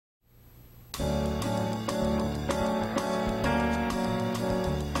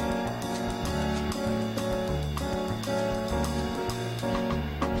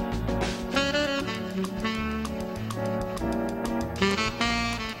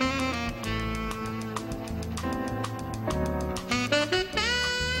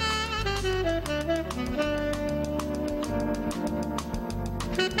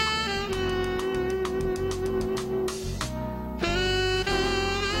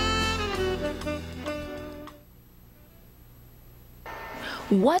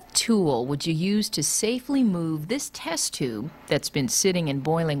What tool would you use to safely move this test tube that's been sitting in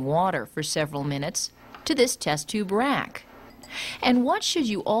boiling water for several minutes to this test tube rack? And what should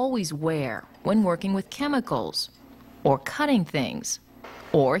you always wear when working with chemicals, or cutting things,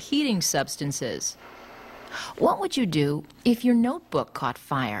 or heating substances? What would you do if your notebook caught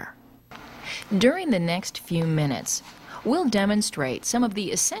fire? During the next few minutes, we'll demonstrate some of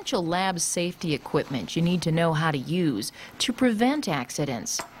the essential lab safety equipment you need to know how to use to prevent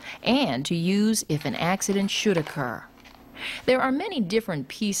accidents and to use if an accident should occur. There are many different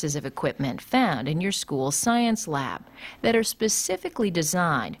pieces of equipment found in your school science lab that are specifically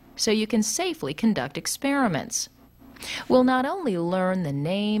designed so you can safely conduct experiments. We'll not only learn the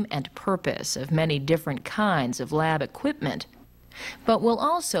name and purpose of many different kinds of lab equipment, but we'll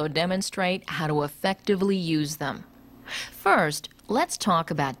also demonstrate how to effectively use them. First, let's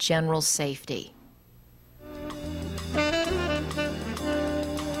talk about general safety.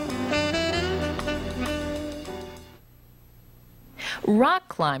 Rock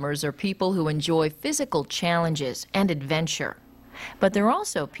climbers are people who enjoy physical challenges and adventure, but they're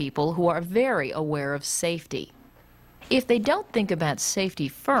also people who are very aware of safety. If they don't think about safety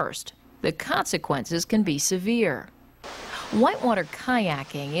first, the consequences can be severe. Whitewater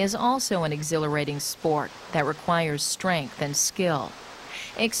kayaking is also an exhilarating sport that requires strength and skill.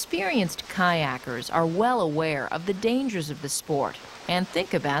 Experienced kayakers are well aware of the dangers of the sport and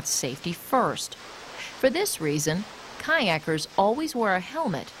think about safety first. For this reason, kayakers always wear a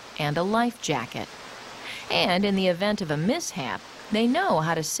helmet and a life jacket. And in the event of a mishap, they know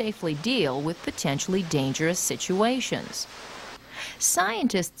how to safely deal with potentially dangerous situations.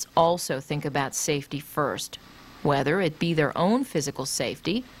 Scientists also think about safety first, whether it be their own physical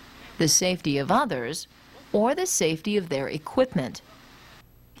safety, the safety of others, or the safety of their equipment.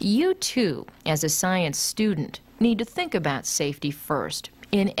 You too, as a science student, need to think about safety first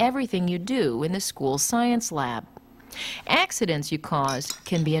in everything you do in the school science lab. Accidents you cause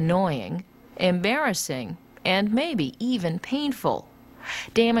can be annoying, embarrassing, and maybe even painful.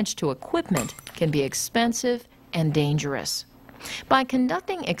 Damage to equipment can be expensive and dangerous. By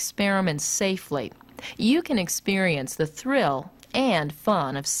conducting experiments safely, you can experience the thrill and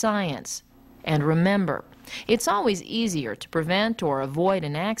fun of science. And remember, it's always easier to prevent or avoid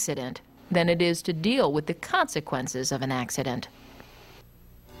an accident than it is to deal with the consequences of an accident.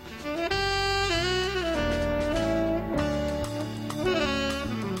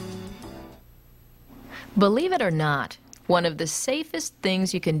 Believe it or not, one of the safest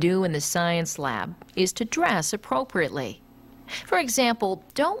things you can do in the science lab is to dress appropriately. For example,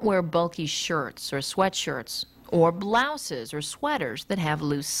 don't wear bulky shirts or sweatshirts, or blouses or sweaters that have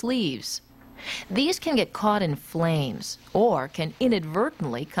loose sleeves. These can get caught in flames or can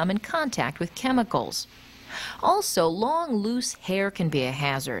inadvertently come in contact with chemicals. Also, long, loose hair can be a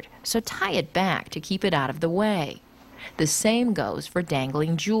hazard, so tie it back to keep it out of the way. The same goes for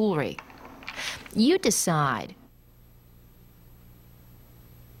dangling jewelry. You decide.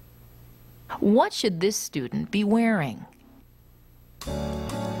 What should this student be wearing?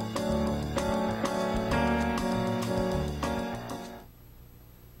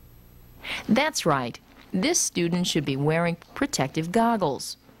 That's right. This student should be wearing protective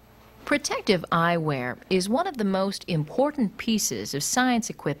goggles. Protective eyewear is one of the most important pieces of science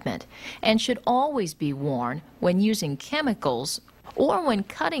equipment and should always be worn when using chemicals or when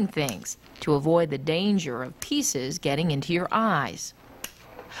cutting things to avoid the danger of pieces getting into your eyes.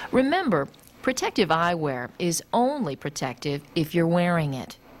 Remember, protective eyewear is only protective if you're wearing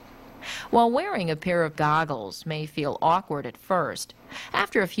it. While wearing a pair of goggles may feel awkward at first,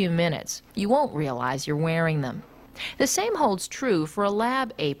 after a few minutes, you won't realize you're wearing them. The same holds true for a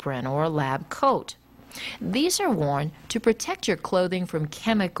lab apron or a lab coat. These are worn to protect your clothing from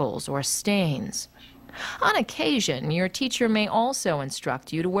chemicals or stains. On occasion, your teacher may also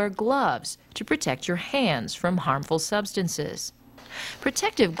instruct you to wear gloves to protect your hands from harmful substances.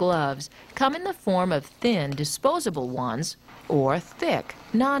 Protective gloves come in the form of thin, disposable ones or thick,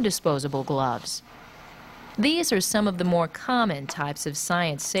 non-disposable gloves. These are some of the more common types of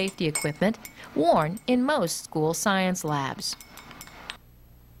science safety equipment worn in most school science labs.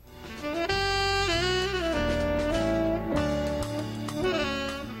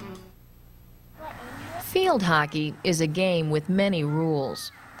 Field hockey is a game with many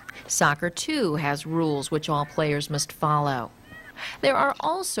rules. Soccer, too, has rules which all players must follow. There are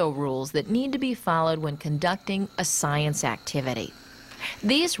also rules that need to be followed when conducting a science activity.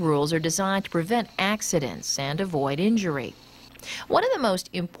 These rules are designed to prevent accidents and avoid injury. One of the most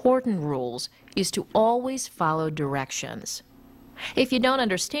important rules is to always follow directions. If you don't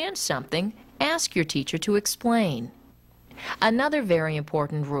understand something, ask your teacher to explain. Another very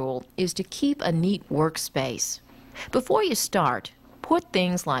important rule is to keep a neat workspace. Before you start, put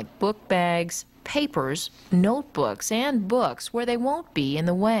things like book bags, papers, notebooks, and books where they won't be in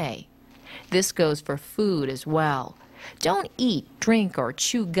the way. This goes for food as well. Don't eat, drink, or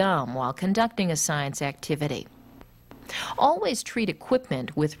chew gum while conducting a science activity. Always treat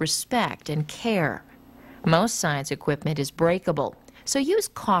equipment with respect and care. Most science equipment is breakable, so use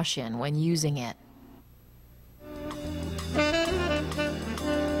caution when using it.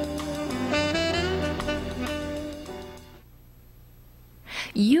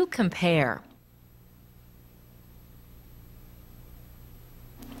 You compare.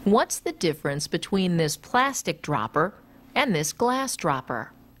 What's the difference between this plastic dropper and this glass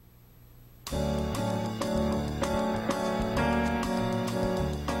dropper?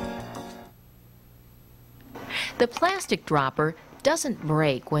 The plastic dropper doesn't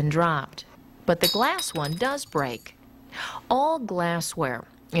break when dropped, but the glass one does break. All glassware,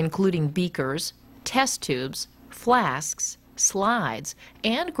 including beakers, test tubes, flasks, slides,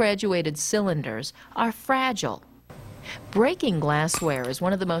 and graduated cylinders, are fragile. Breaking glassware is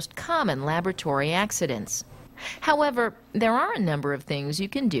one of the most common laboratory accidents. However, there are a number of things you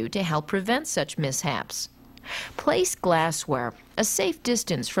can do to help prevent such mishaps. Place glassware a safe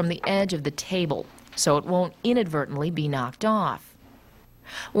distance from the edge of the table so it won't inadvertently be knocked off.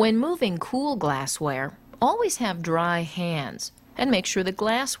 When moving cool glassware, always have dry hands and make sure the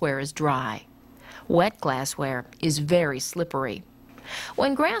glassware is dry. Wet glassware is very slippery.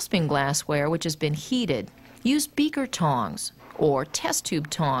 When grasping glassware which has been heated, use beaker tongs or test tube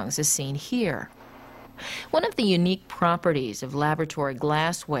tongs as seen here. One of the unique properties of laboratory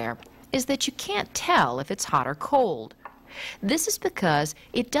glassware is that you can't tell if it's hot or cold. This is because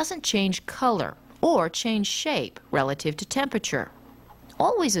it doesn't change color or change shape relative to temperature.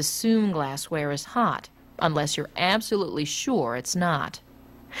 Always assume glassware is hot, unless you're absolutely sure it's not.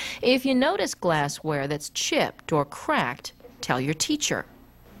 If you notice glassware that's chipped or cracked, tell your teacher.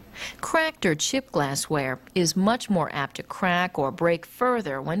 Cracked or chipped glassware is much more apt to crack or break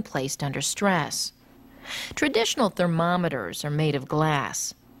further when placed under stress. Traditional thermometers are made of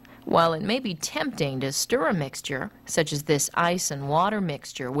glass. While it may be tempting to stir a mixture, such as this ice and water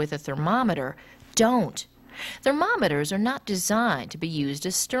mixture, with a thermometer, don't. Thermometers are not designed to be used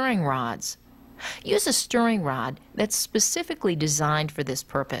as stirring rods. Use a stirring rod that's specifically designed for this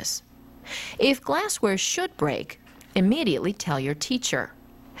purpose. If glassware should break, immediately tell your teacher.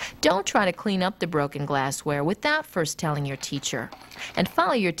 Don't try to clean up the broken glassware without first telling your teacher, and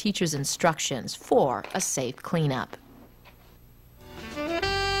follow your teacher's instructions for a safe cleanup.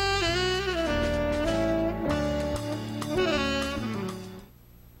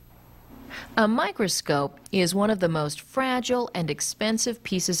 A microscope is one of the most fragile and expensive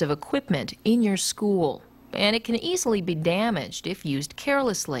pieces of equipment in your school, and it can easily be damaged if used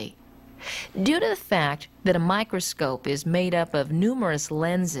carelessly. Due to the fact that a microscope is made up of numerous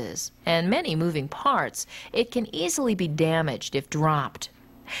lenses and many moving parts, it can easily be damaged if dropped.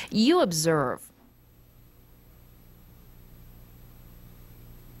 You observe.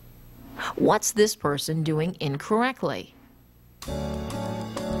 What's this person doing incorrectly?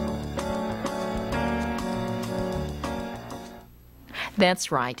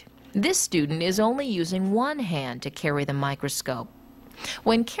 That's right. This student is only using one hand to carry the microscope.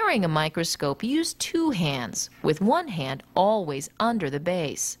 When carrying a microscope, use two hands, with one hand always under the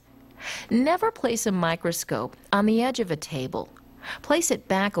base. Never place a microscope on the edge of a table. Place it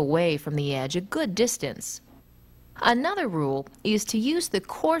back away from the edge a good distance. Another rule is to use the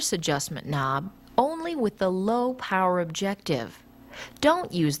coarse adjustment knob only with the low power objective.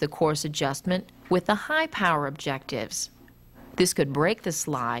 Don't use the coarse adjustment with the high power objectives. This could break the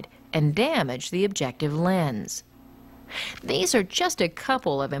slide and damage the objective lens. These are just a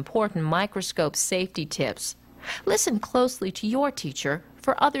couple of important microscope safety tips. Listen closely to your teacher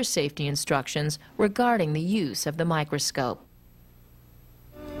for other safety instructions regarding the use of the microscope.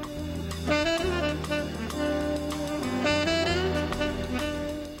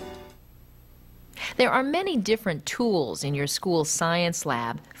 There are many different tools in your school science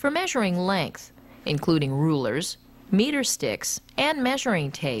lab for measuring length, including rulers, meter sticks, and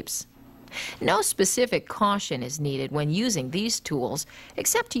measuring tapes. No specific caution is needed when using these tools,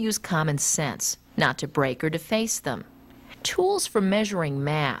 except to use common sense, not to break or deface them. Tools for measuring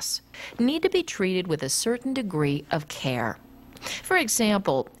mass need to be treated with a certain degree of care. For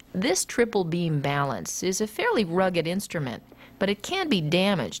example, this triple beam balance is a fairly rugged instrument, but it can be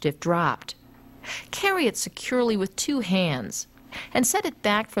damaged if dropped. Carry it securely with two hands, and set it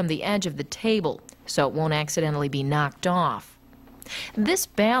back from the edge of the table so it won't accidentally be knocked off. This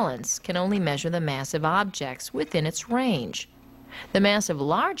balance can only measure the mass of objects within its range. The mass of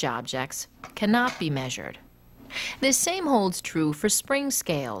large objects cannot be measured. The same holds true for spring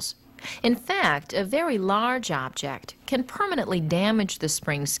scales. In fact, a very large object can permanently damage the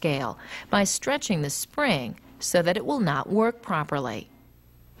spring scale by stretching the spring so that it will not work properly.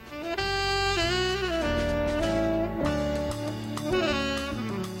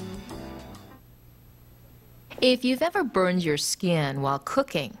 If you've ever burned your skin while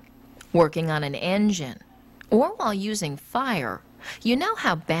cooking, working on an engine, or while using fire, you know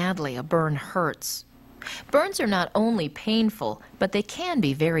how badly a burn hurts. Burns are not only painful, but they can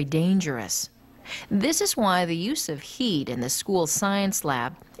be very dangerous. This is why the use of heat in the school science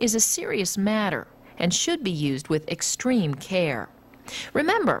lab is a serious matter and should be used with extreme care.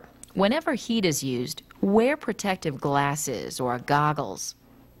 Remember, whenever heat is used, wear protective glasses or goggles.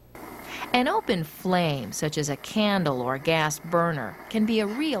 An open flame, such as a candle or gas burner, can be a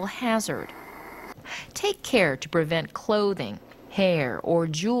real hazard. Take care to prevent clothing, hair, or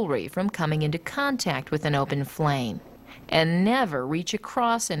jewelry from coming into contact with an open flame, and never reach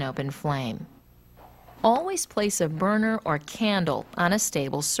across an open flame. Always place a burner or candle on a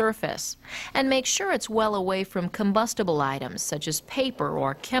stable surface, and make sure it's well away from combustible items such as paper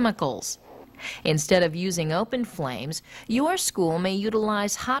or chemicals. Instead of using open flames, your school may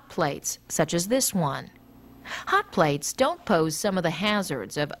utilize hot plates, such as this one. Hot plates don't pose some of the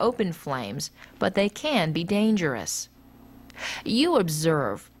hazards of open flames, but they can be dangerous. You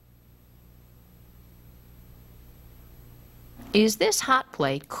observe. Is this hot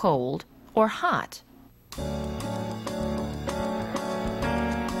plate cold or hot?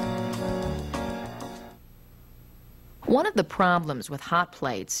 One of the problems with hot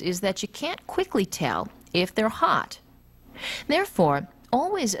plates is that you can't quickly tell if they're hot. Therefore,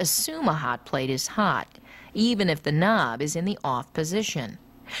 always assume a hot plate is hot, even if the knob is in the off position.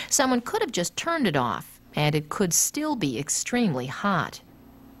 Someone could have just turned it off, and it could still be extremely hot.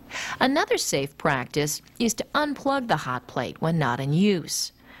 Another safe practice is to unplug the hot plate when not in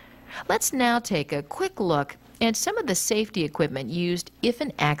use. Let's now take a quick look at some of the safety equipment used if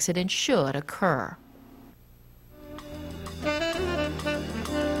an accident should occur.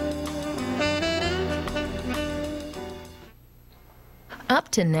 Up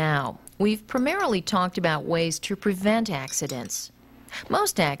to now, we've primarily talked about ways to prevent accidents.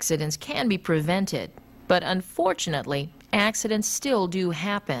 Most accidents can be prevented, but unfortunately, accidents still do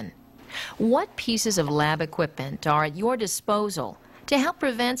happen. What pieces of lab equipment are at your disposal to help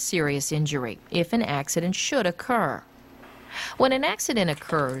prevent serious injury if an accident should occur? When an accident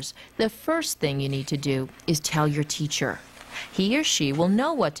occurs, the first thing you need to do is tell your teacher. He or she will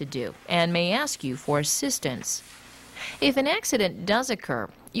know what to do and may ask you for assistance. If an accident does occur,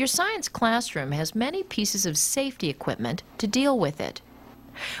 your science classroom has many pieces of safety equipment to deal with it.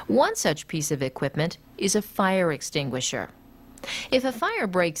 One such piece of equipment is a fire extinguisher. If a fire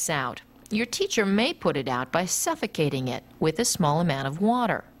breaks out, your teacher may put it out by suffocating it with a small amount of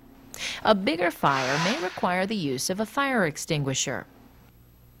water. A bigger fire may require the use of a fire extinguisher.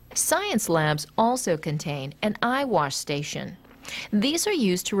 Science labs also contain an eye wash station. These are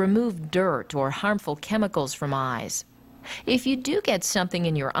used to remove dirt or harmful chemicals from eyes. If you do get something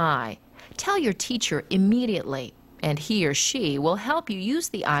in your eye, tell your teacher immediately, and he or she will help you use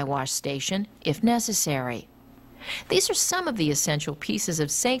the eye wash station if necessary. These are some of the essential pieces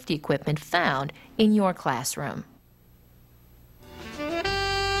of safety equipment found in your classroom.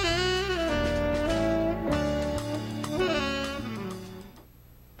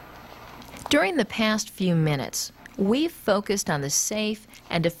 During the past few minutes, we've focused on the safe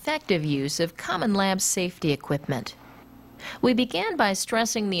and effective use of common lab safety equipment. We began by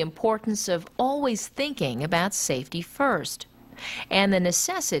stressing the importance of always thinking about safety first, and the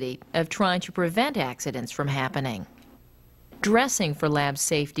necessity of trying to prevent accidents from happening. Dressing for lab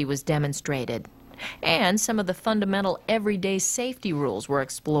safety was demonstrated, and some of the fundamental everyday safety rules were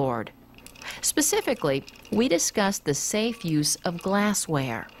explored. Specifically, we discussed the safe use of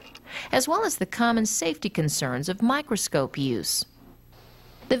glassware, as well as the common safety concerns of microscope use.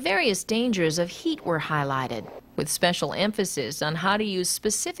 The various dangers of heat were highlighted, with special emphasis on how to use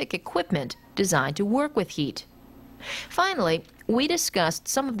specific equipment designed to work with heat. Finally, we discussed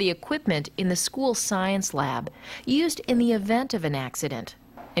some of the equipment in the school science lab used in the event of an accident,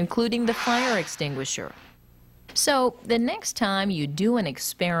 including the fire extinguisher. So, the next time you do an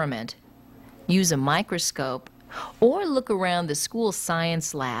experiment, use a microscope, or look around the school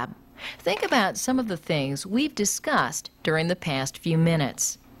science lab, think about some of the things we've discussed during the past few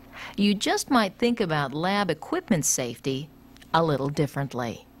minutes. You just might think about lab equipment safety a little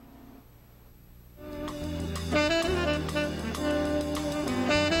differently.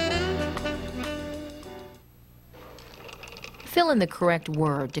 Fill in the correct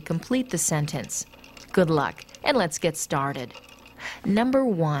word to complete the sentence. Good luck, and let's get started. Number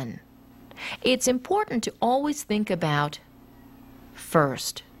 1. It's important to always think about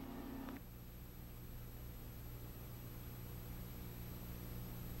first.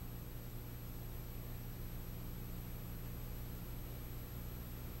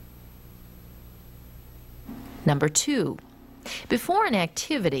 Number 2. Before an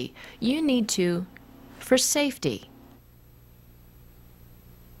activity, you need to, for safety.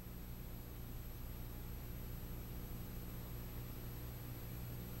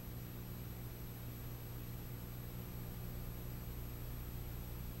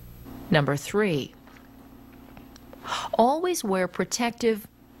 Number 3. Always wear protective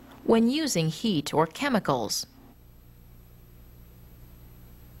when using heat or chemicals.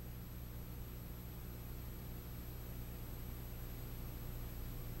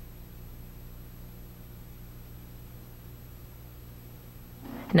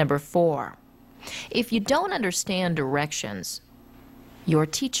 Number 4. If you don't understand directions, your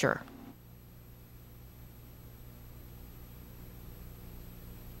teacher.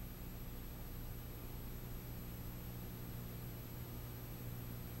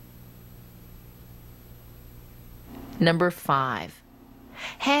 Number 5.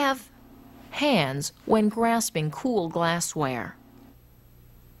 Have hands when grasping cool glassware.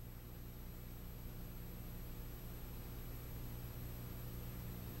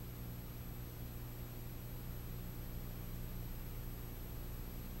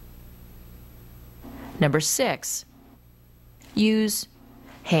 Number 6. Use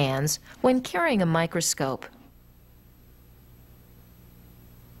hands when carrying a microscope.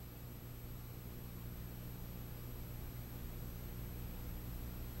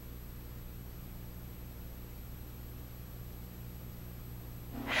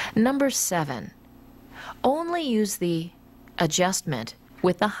 Number 7. Only use the adjustment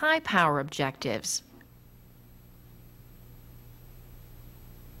with the high power objectives.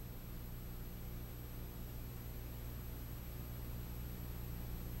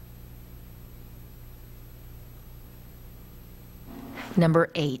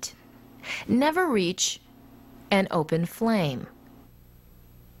 Number 8. Never reach an open flame.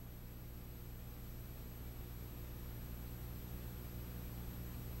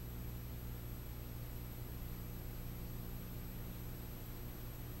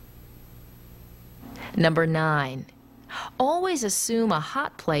 Number 9. Always assume a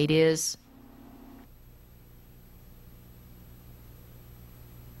hot plate is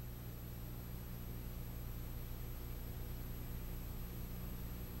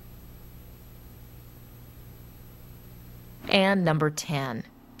and number 10.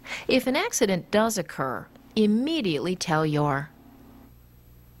 If an accident does occur, immediately tell your